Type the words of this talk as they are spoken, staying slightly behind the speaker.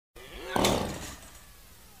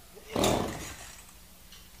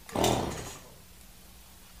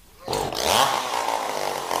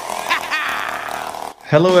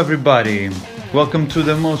Hello, everybody. Welcome to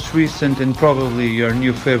the most recent and probably your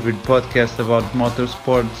new favorite podcast about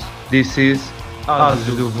motorsports. This is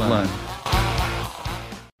Ases do Volante.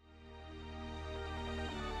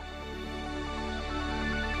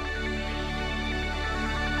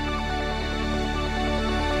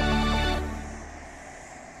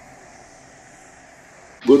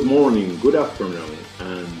 Good morning, good afternoon,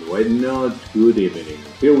 and why not good evening.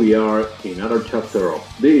 Here we are in another chapter of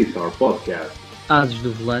this, our podcast. Ases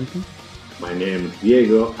do Volante. My name is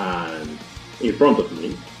Diego, and in front of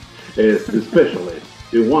me is the specialist,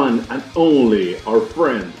 the one and only, our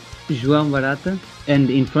friend. João Barata, and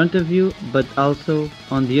in front of you, but also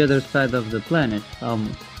on the other side of the planet,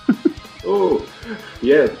 almost. Oh,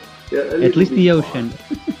 yes. Yeah, At least the ocean.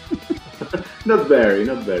 Not very,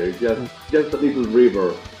 just a little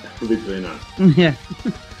river between us. Yeah.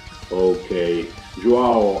 Okay,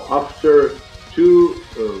 Joao, after two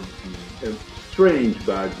strange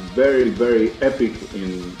but very epic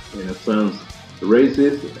in a sense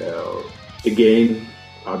races, again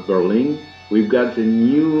at Berlin, we've got a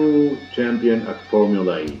new champion at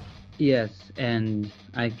Formula E. Yes, and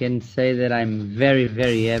I can say that I'm very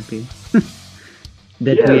happy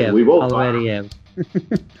that Yes, we both already are. have.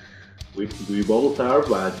 We both are,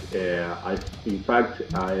 but in fact,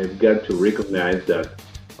 I've got to recognize that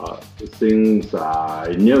since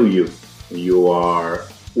I know you, you are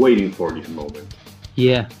waiting for this moment.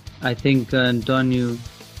 Yeah, I think Antonio,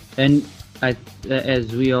 and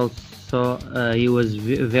as we all saw, he was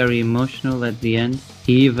very emotional at the end.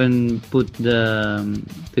 He even put the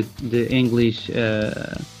English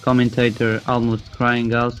commentator almost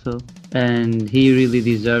crying also, and he really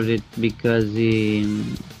deserved it because he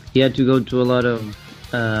had to go through a lot of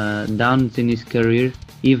downs in his career.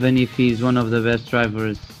 Even if he's one of the best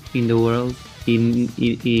drivers in the world,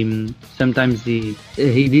 sometimes he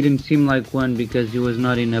didn't seem like one because he was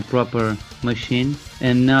not in a proper machine.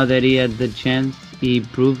 And now that he had the chance, he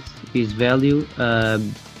proved his value,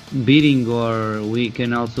 beating, or we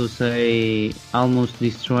can also say almost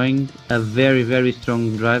destroying, a very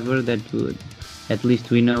strong driver that would, at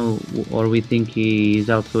least we know or we think he is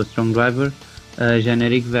also a strong driver,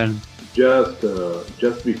 Jean-Éric Vergne. Just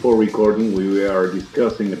before recording, we were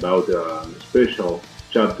discussing about a special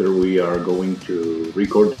chapter we are going to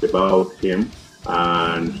record about him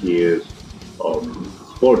and his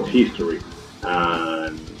sport history.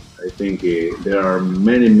 And I think there are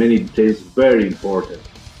many details very important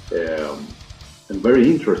and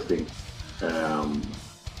very interesting.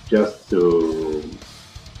 Just to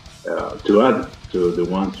add to the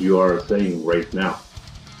ones you are saying right now.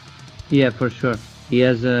 Yeah, for sure. He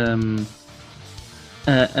has an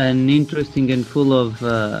interesting and full of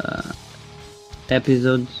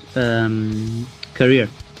episodes career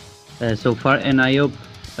so far, and I hope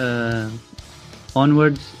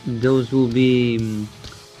onwards those will be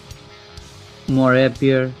more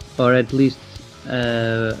happier, or at least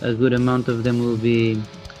a good amount of them will be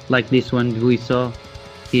like this one we saw.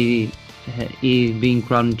 He being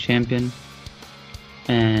crowned champion,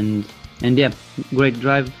 and yeah, great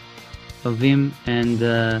drive of him, and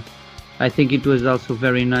I think it was also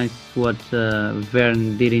very nice what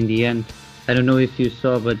Vergne did in the end. I don't know if you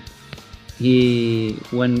saw, but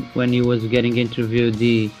when he was getting interviewed,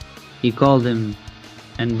 he called him,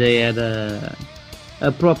 and they had a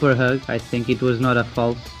proper hug. I think it was not a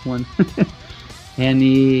false one. And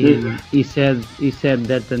he said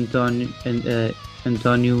that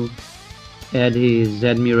Antonio had his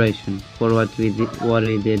admiration for what he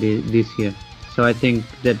did this year. So I think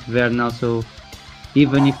that Vergne also,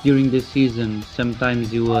 even if during the season sometimes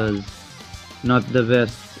he was not the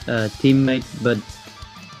best teammate, but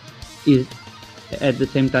at the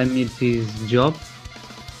same time it's his job.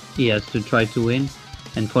 He has to try to win,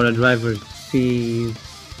 and for a driver to see his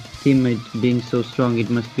teammate being so strong, it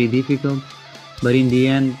must be difficult. But in the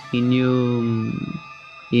end, he knew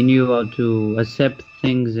how to accept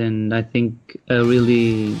things, and I think a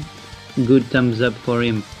really good thumbs up for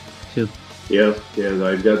him too. Yes,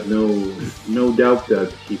 I've got no doubt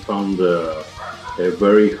that he found a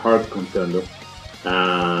very hard contender,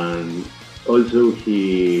 and also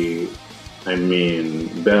Vergne,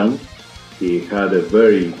 he had a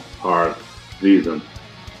very hard season.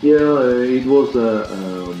 Yeah, it was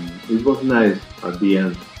nice at the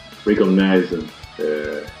end recognizing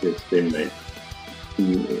his teammate.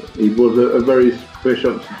 It was a very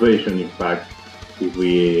special situation, in fact, if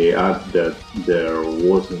we add that there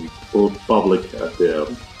wasn't public at the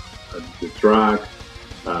track.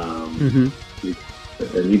 It's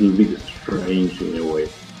a little bit strange in a way,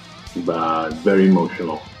 but very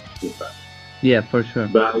emotional, in fact. Yeah, for sure.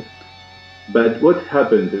 But what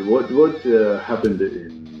happened? What happened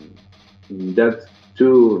in that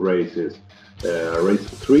two races, race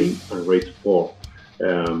three and race four,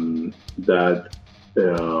 that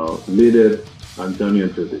led Antonio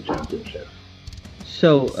to the championship?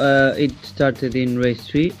 So it started in race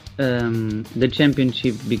three. The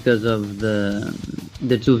championship, because of the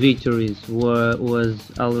two victories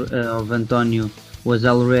of Antonio, was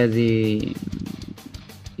already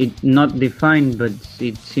not defined, but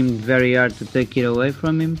it seemed very hard to take it away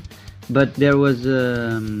from him. But there was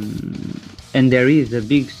and there is a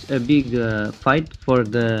big fight for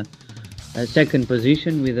the second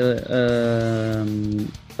position with a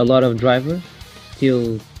lot of drivers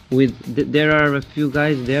still. There are a few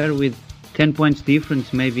guys there with 10 points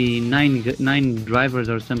difference, maybe nine drivers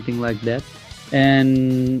or something like that.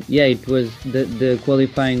 And yeah, it was the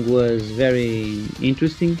qualifying was very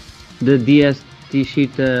interesting. The DS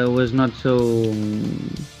Techeetah was not so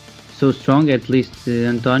strong, at least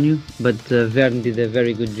Antonio, but Verne did a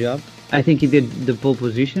very good job. I think he did the pole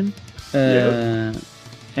position, and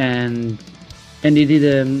he did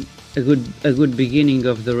a good beginning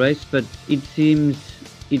of the race, but it seemed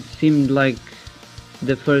like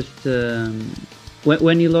the first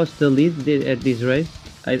when he lost the lead at this race,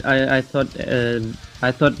 I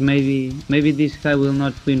thought maybe this guy will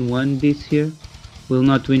not win will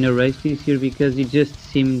not win a race this year, because it just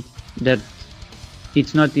seemed that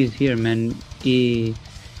it's not his year, man. He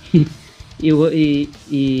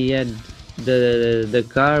had the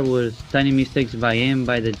car was tiny mistakes by him,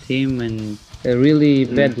 by the team, and a really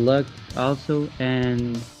bad luck also,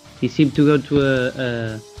 and he seemed to go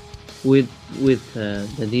to with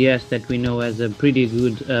the DS that we know as a pretty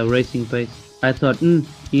good racing pace. I thought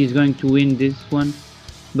he's going to win this one,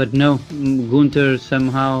 but no, Gunther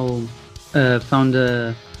somehow found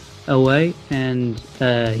a way, and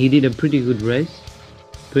he did a pretty good race,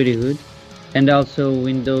 pretty good. And also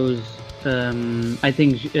in those, I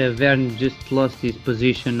think Verne just lost his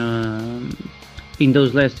position in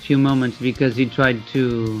those last few moments, because he tried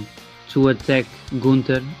to attack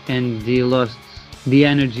Gunther and he lost the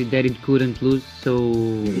energy that it couldn't lose, so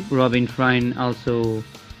Robin Frein also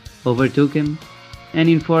overtook him. And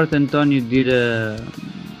in fourth, Antonio did a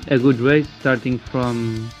good race, starting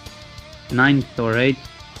from 9th or 8th,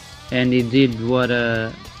 and he did what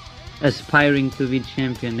aspiring to be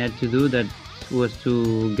champion had to do, that was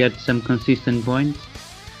to get some consistent points.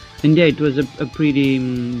 And yeah, it was a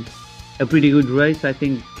pretty good race, I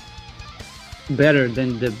think, better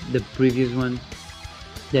than the previous ones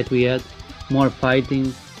that we had, more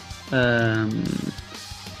fighting,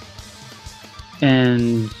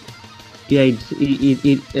 and yeah,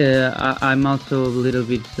 I'm also a little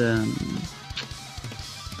bit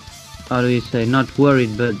how do you say, not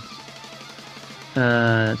worried, but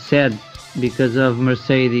sad because of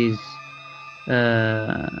Mercedes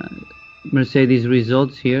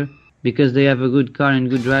results here, because they have a good car and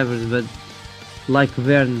good drivers, but like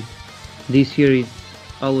Verne, this year it's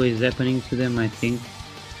always happening to them, I think,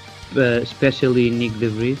 especially Nick De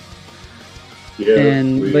Vries. Yeah,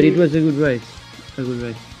 but it was a good race.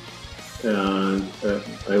 And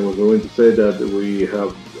I was going to say that we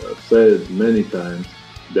have said many times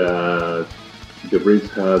that De Vries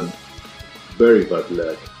had very bad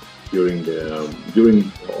luck during the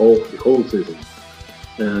whole season,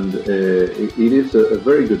 and it is a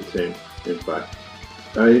very good thing. In fact,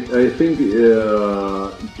 I think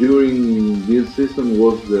during this season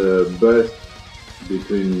was the best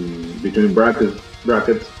between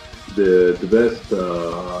brackets the best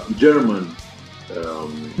German,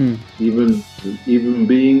 even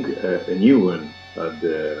being a new one at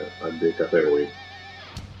the category.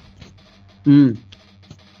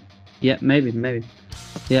 Yeah, maybe.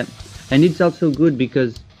 Yeah, and it's also good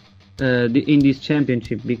because in this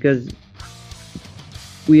championship, because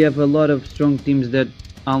we have a lot of strong teams that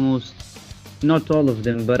almost, not all of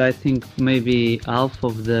them, but I think maybe half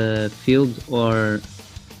of the field or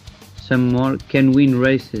some more can win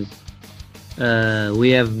races.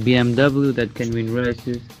 We have BMW that can win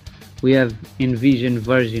races. We have Envision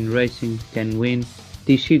Virgin Racing can win.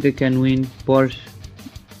 Techeetah can win. Porsche,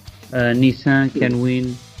 Nissan can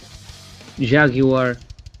win. Jaguar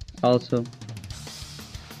also.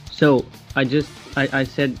 So I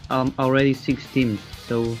said already 6 teams.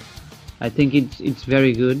 So I think it's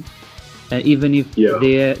very good. Even if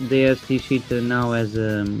they have Techeetah now as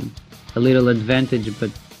a little advantage,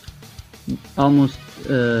 but almost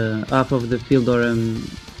half of the field or a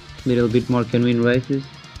little bit more can win races,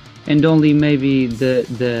 and only maybe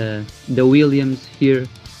the Williams here,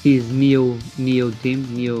 his Neo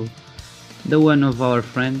team, the one of our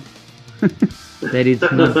friend that is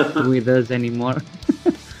not with us anymore.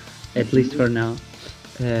 at least for now.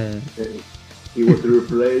 Uh, He was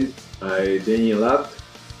replaced by Daniel Abt.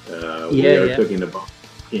 We yeah, are yeah, talking about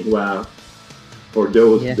Quinoa for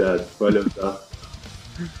those yeah. that follow us.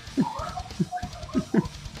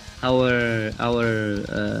 Our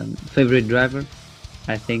favorite driver,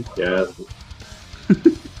 I think. Yes,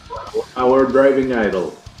 our driving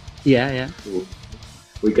idol. Yeah, yeah.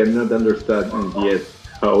 We cannot understand yet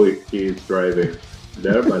how he is driving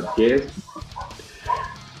there, but yes.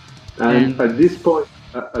 And And at this point,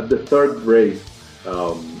 at the third race,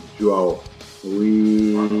 Joao,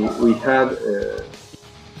 we had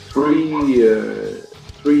three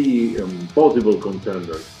possible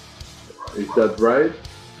contenders. Is that right?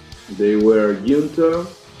 They were Junta,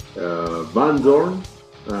 Van Dorn,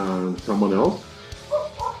 and someone else.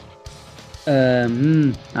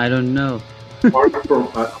 I don't know.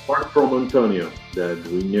 Apart from Antonio, that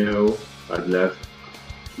we know at last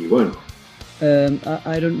he won.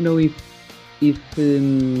 I don't know if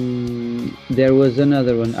there was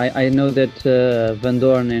another one. I know that Van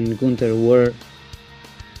Dorn and Gunther were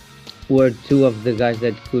two of the guys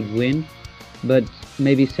that could win, but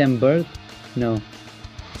maybe Sam Bird? No.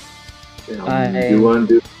 The I one,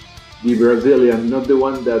 the Brazilian, not the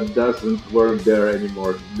one that doesn't work there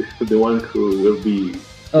anymore. The one who will be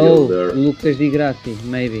still Oh, there. Lucas Di Grassi,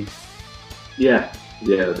 maybe. Yeah,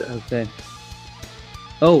 yeah. Okay.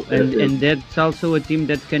 Oh, and Yes. and that's also a team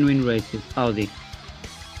that can win races. Audi.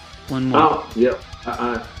 One more. Oh, yeah.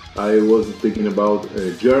 I was thinking about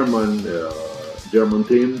German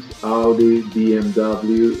teams: Audi,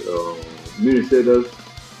 BMW, Mercedes,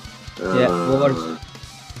 Yeah, Porsche.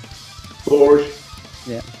 Porsche.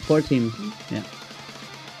 Yeah, 4 teams. Yeah.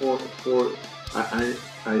 For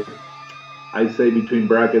I say between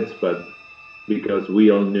brackets, but because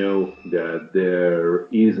we all know that there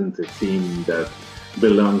isn't a team that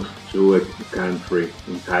belongs to a country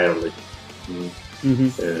entirely. Mm.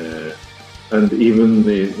 Mm-hmm. And even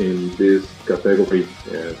in this category,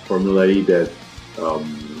 Formula E that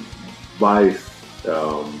buys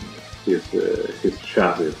his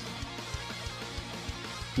chassis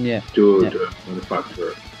Yeah. to Yeah. to a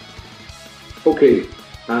manufacturer. Okay,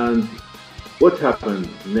 and what happened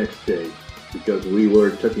next day? Because we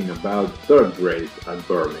were talking about third race at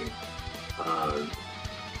Berlin, and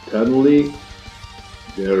suddenly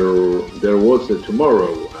there was a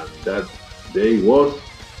tomorrow, and that day was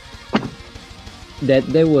That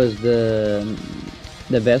was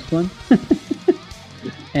the best one,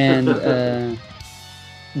 and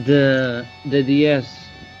the DS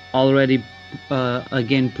already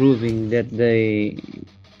again proving that they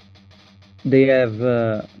have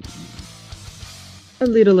a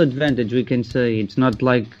little advantage. We can say it's not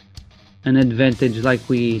like an advantage like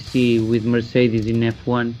we see with Mercedes in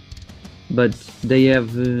F1, but they have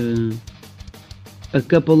a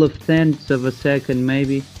couple of tenths of a second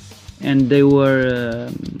maybe, and they were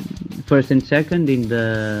first and second in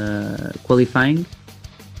the qualifying,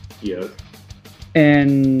 yes,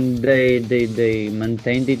 and they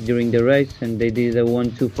maintained it during the race, and they did a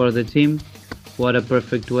 1-2 for the team. What a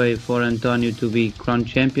perfect way for Antonio to be crowned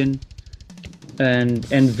champion, and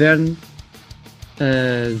Verne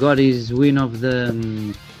got his win of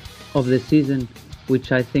the season,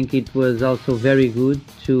 which I think it was also very good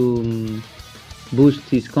to boost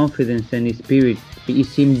his confidence and his spirit. He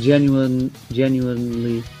seemed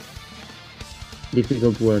genuinely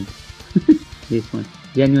difficult word. This one,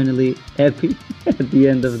 genuinely happy at the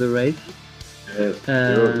end of the race. yes,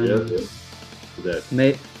 sure, yes. That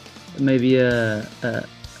Maybe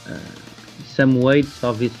some weights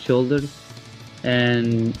off his shoulders,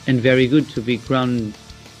 and very good to be crowned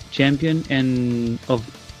champion and of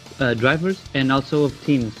drivers and also of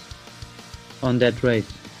teams on that race.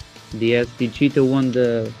 The SD Cheetah won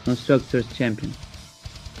the constructors champion.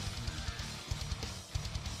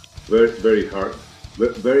 very hard,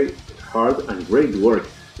 very hard and great work.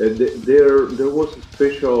 There was a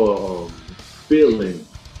special feeling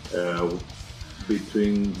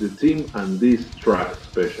between the team and this track,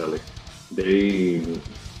 especially. They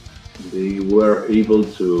they were able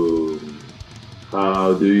to,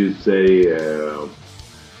 how do you say,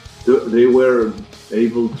 they were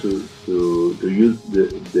able to use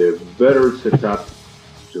the better setup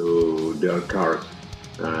to their cars,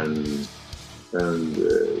 and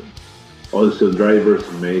also drivers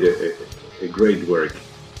made a great work.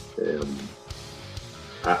 Um,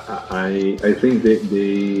 I think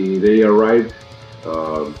they arrived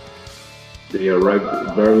uh, they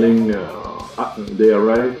arrived Berlin. They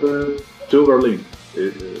arrived to Berlin.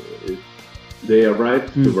 They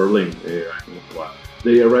arrived to Berlin.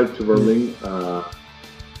 They arrived to Berlin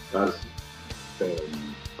as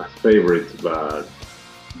favorites, but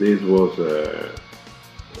this was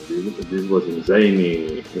this was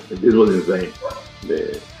insane. This was insane.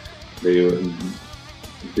 They they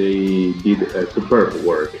they did a superb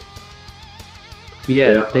work.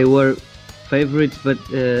 Yeah, Yeah, they were favorites, but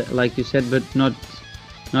like you said, but not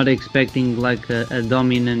expecting like a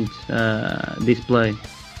dominant display.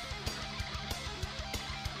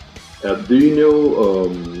 do you know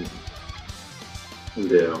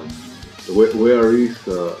the where is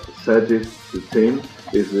Satis the team?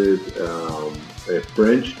 Is it a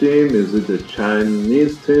French team? Is it a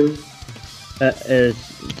Chinese team? As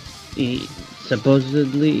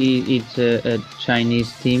supposedly it's a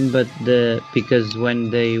Chinese team, but because when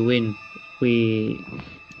they win, we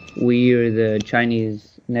hear the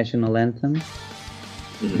Chinese national anthem.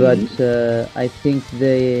 But Hmm. I think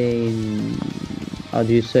they, how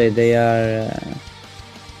do you say, they are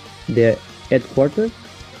their headquarters.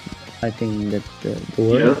 I think that's the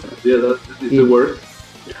word. Yeah, yeah, that is the It, word.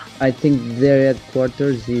 I think their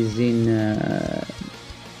headquarters is in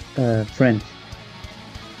France,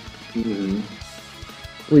 Hmm.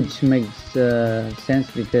 which makes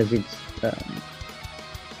sense because it's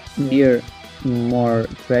near more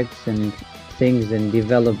tracks and things and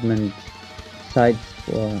development sites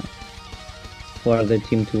for the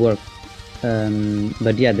team to work.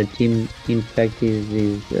 But yeah, the team in fact is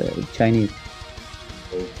Chinese.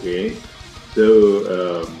 Okay, so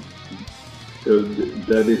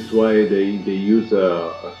that is why they use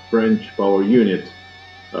a French power unit.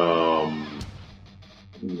 Um,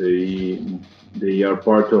 they they are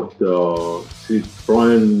part of the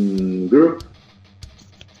Citroën group.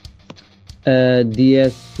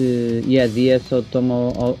 DS, yeah, DS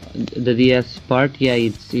Automo, the DS part, yeah,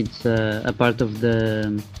 it's a part of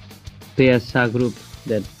the PSA group,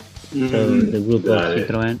 that, so the group of Got it.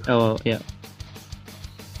 Citroën. Oh yeah,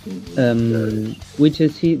 Got it. which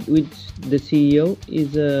the CEO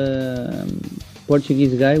is a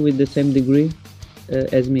Portuguese guy with the same degree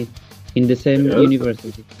as me in the same Yes.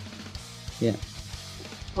 university. Yeah,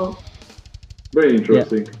 Oh, very yeah,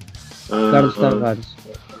 interesting. Carlos Uh, Tavares.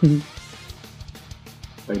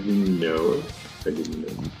 I didn't know. I didn't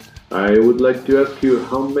know. I would like to ask you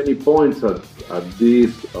how many points at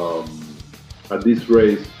this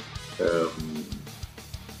race um,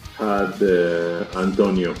 had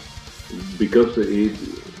Antonio, because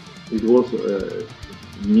it was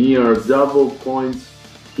near double points.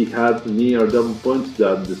 He had near double points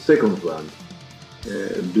that the second one.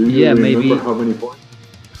 Do you Yeah, remember maybe, how many points?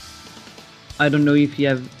 I don't know if he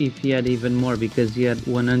had even more because he had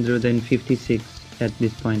 156 at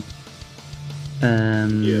this point.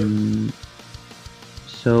 Yeah. Um,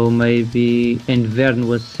 so maybe, and Verne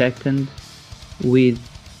was second with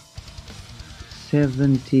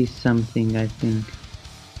 70 something, I think.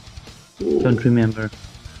 Don't remember.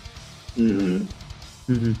 Hmm.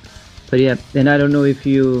 Hmm. But yeah, and I don't know if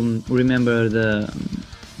you remember the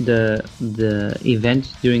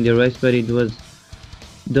events during the race, but it was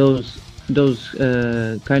those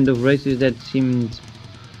kind of races that seemed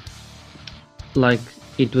like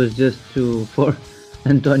it was just to for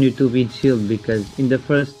Antonio to be chilled, because in the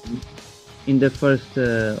first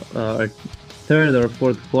or third or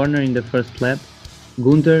fourth corner in the first lap,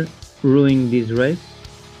 Gunther ruined this race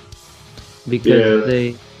because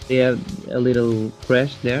Yes. they have a little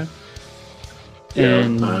crash there, Yeah.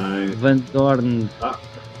 and Van Dorn. Uh,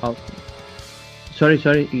 Oh, sorry,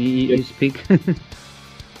 yes. you speak.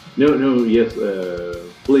 No, no, yes.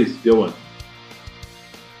 Please go on.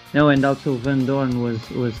 No, and also Van Dorn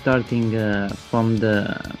was starting from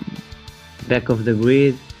the back of the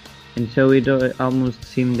grid, and so it almost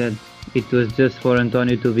seemed that it was just for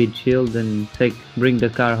Antonio to be chilled and bring the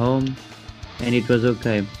car home, and it was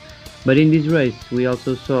okay. But in this race, we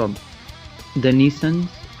also saw the Nissans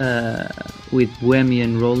with Buemi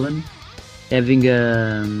and Roland having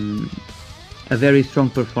a very strong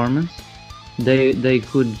performance. They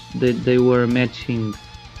were matching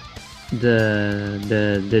the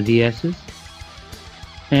DSs,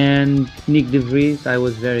 and Nick De Vries, I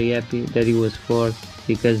was very happy that he was fourth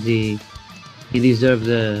because he deserved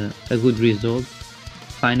a good result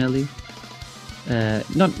finally.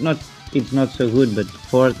 Not it's not so good, but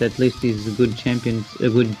fourth at least is a good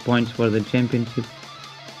points for the championship,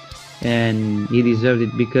 and he deserved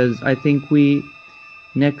it because I think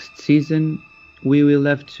next season we will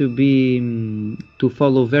have to be to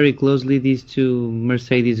follow very closely these two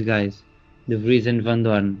Mercedes guys, De Vries and Van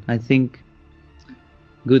Dorn. I think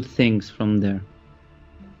good things from there.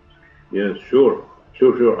 Yes, sure,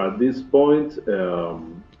 sure, sure. At this point,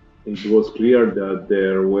 it was clear that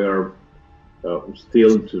there were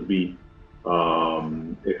still to be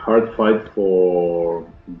a hard fight for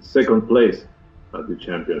second place. at the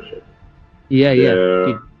championship. Yeah,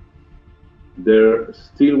 yeah. There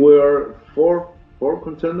still were four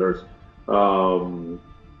contenders: Stoffel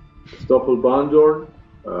Vandoorne,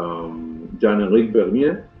 Jean-Éric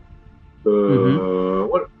Vergne.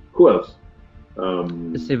 Who else?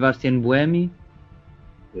 Sebastian Buemi,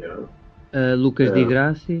 Yeah, Lucas Di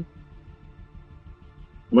Grassi,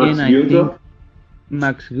 Max and I Günther. think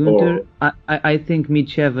Max Günther. I think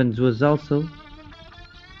Mitch Evans was also.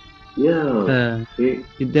 Yeah,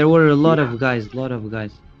 There were a lot of guys.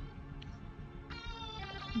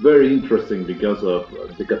 very interesting because of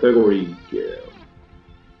the category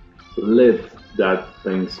let that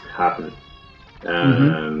things happen,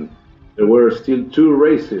 and there were still 2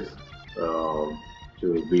 races to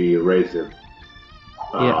be raced.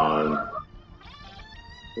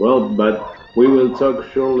 Well, but we will talk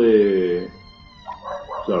surely.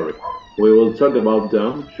 Sorry, we will talk about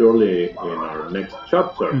them surely in our next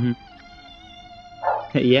chapter.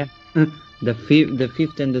 Yeah, the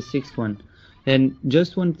fifth and the sixth one. And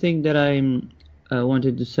just one thing that I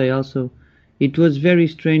wanted to say also, it was very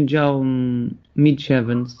strange how Mitch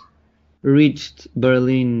Evans reached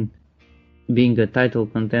Berlin being a title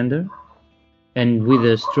contender and with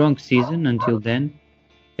a strong season until then,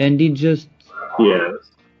 and he just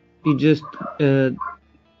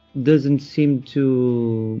doesn't seem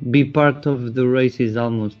to be part of the races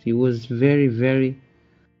almost. He was very, very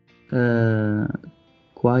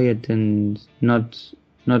quiet and not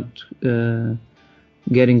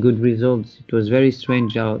getting good results. It was very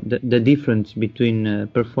strange how the difference between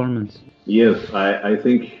performance. Yes, I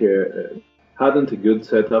think hadn't a good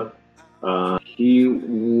setup. He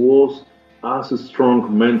was as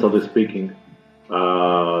strong mentally speaking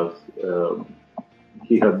as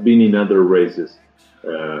he had been in other races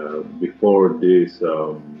before this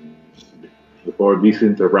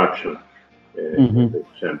interruption in the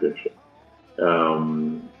championship.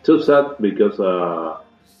 Too sad because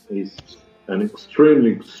he's an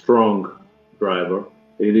extremely strong driver.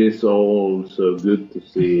 It is also good to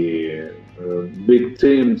see big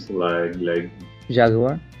teams like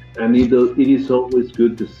Jaguar. And it is always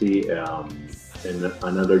good to see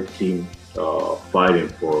another team fighting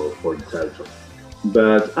for the title.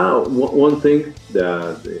 But one thing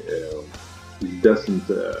that doesn't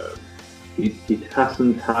it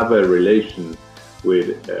hasn't have a relation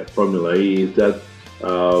with Formula E is that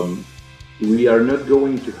we are not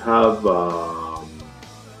going to have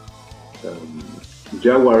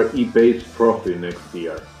Jaguar E-Pace Trophy next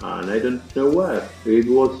year, and I don't know why. It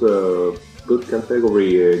was a good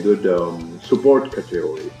category, a good support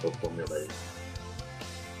category for Formula E.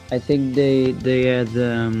 I think they had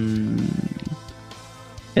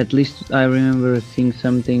at least I remember seeing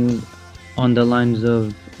something on the lines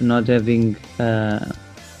of not having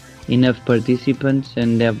enough participants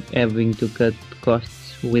and having to cut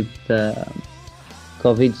costs with the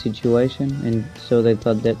COVID situation, and so they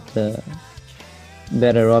thought that the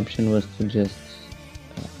better option was to just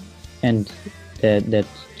end that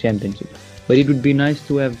championship. But it would be nice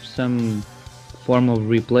to have some form of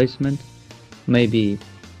replacement, maybe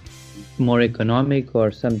more economic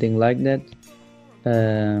or something like that,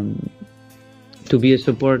 to be a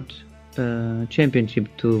support championship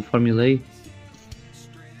to Formula E.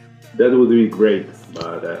 That would be great,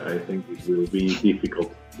 but I think it will be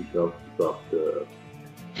difficult because of the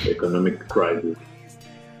economic crisis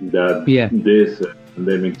that this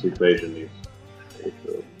pandemic situation is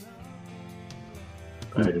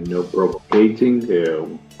I don't know, provocating,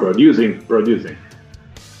 producing.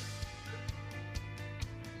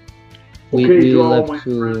 We will have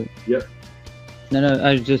to. Yeah. No.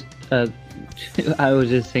 I was just I was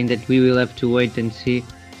just saying that we will have to wait and see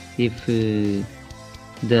if the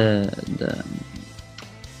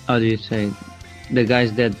how do you say, the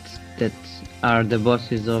guys that are the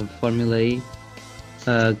bosses of Formula E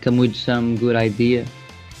come with some good idea,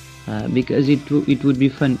 because it would be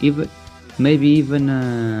fun, maybe even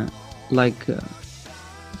like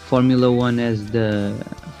Formula 1 as the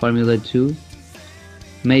Formula 2,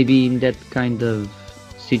 maybe in that kind of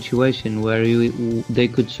situation where they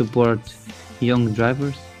could support young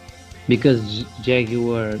drivers, because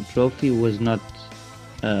Jaguar Trophy was not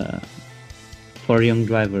for young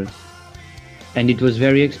drivers and it was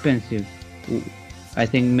very expensive. I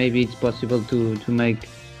think maybe it's possible to make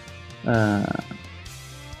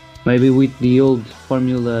maybe with the old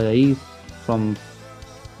Formula E from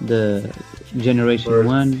the generation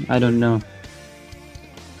 1, I don't know,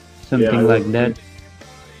 something like that.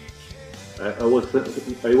 I was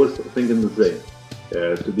thinking the same,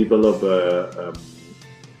 to develop a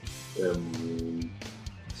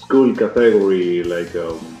school category like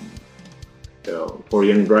for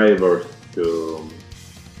young drivers, to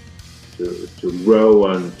to grow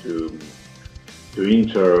and to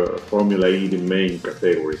enter Formula E, the main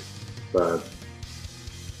category. But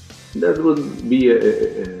that would be a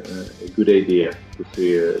good idea to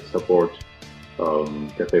see a support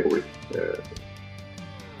category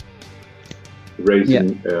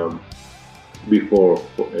racing before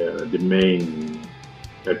the main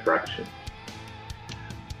attraction.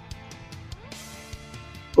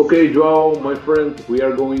 Okay, Joao, my friend, we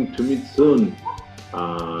are going to meet soon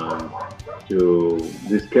to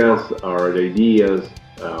discuss our ideas,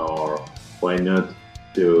 or why not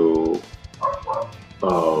to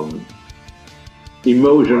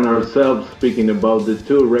emotion ourselves speaking about the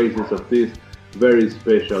two races of this very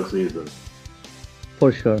special season.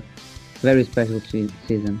 For sure. Very special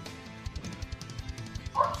season.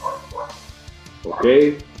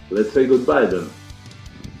 Okay, let's say goodbye then.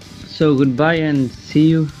 So goodbye and see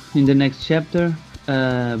you in the next chapter.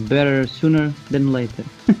 Better sooner than later.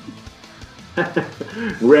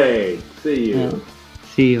 Great, see you.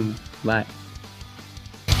 See you. Bye.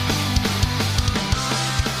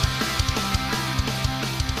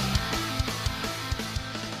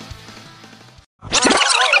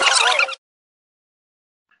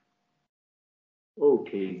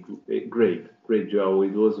 Okay, great, Joe.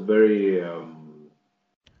 It was very,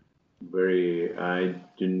 I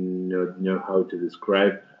do not know how to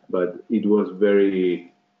describe, but it was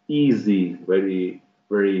very easy, very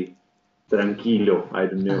tranquilo. I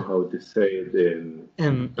don't know how to say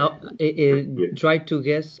it. Try to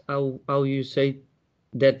guess how you say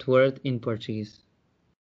that word in Portuguese.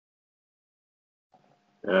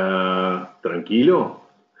 Tranquilo.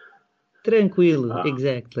 Tranquilo,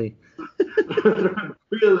 exactly.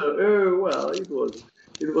 Tranquilo. Well, it was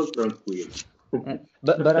tranquilo.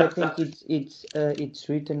 But I think it's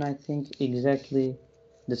written, I think, exactly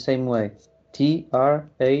the same way. TRANQUILO.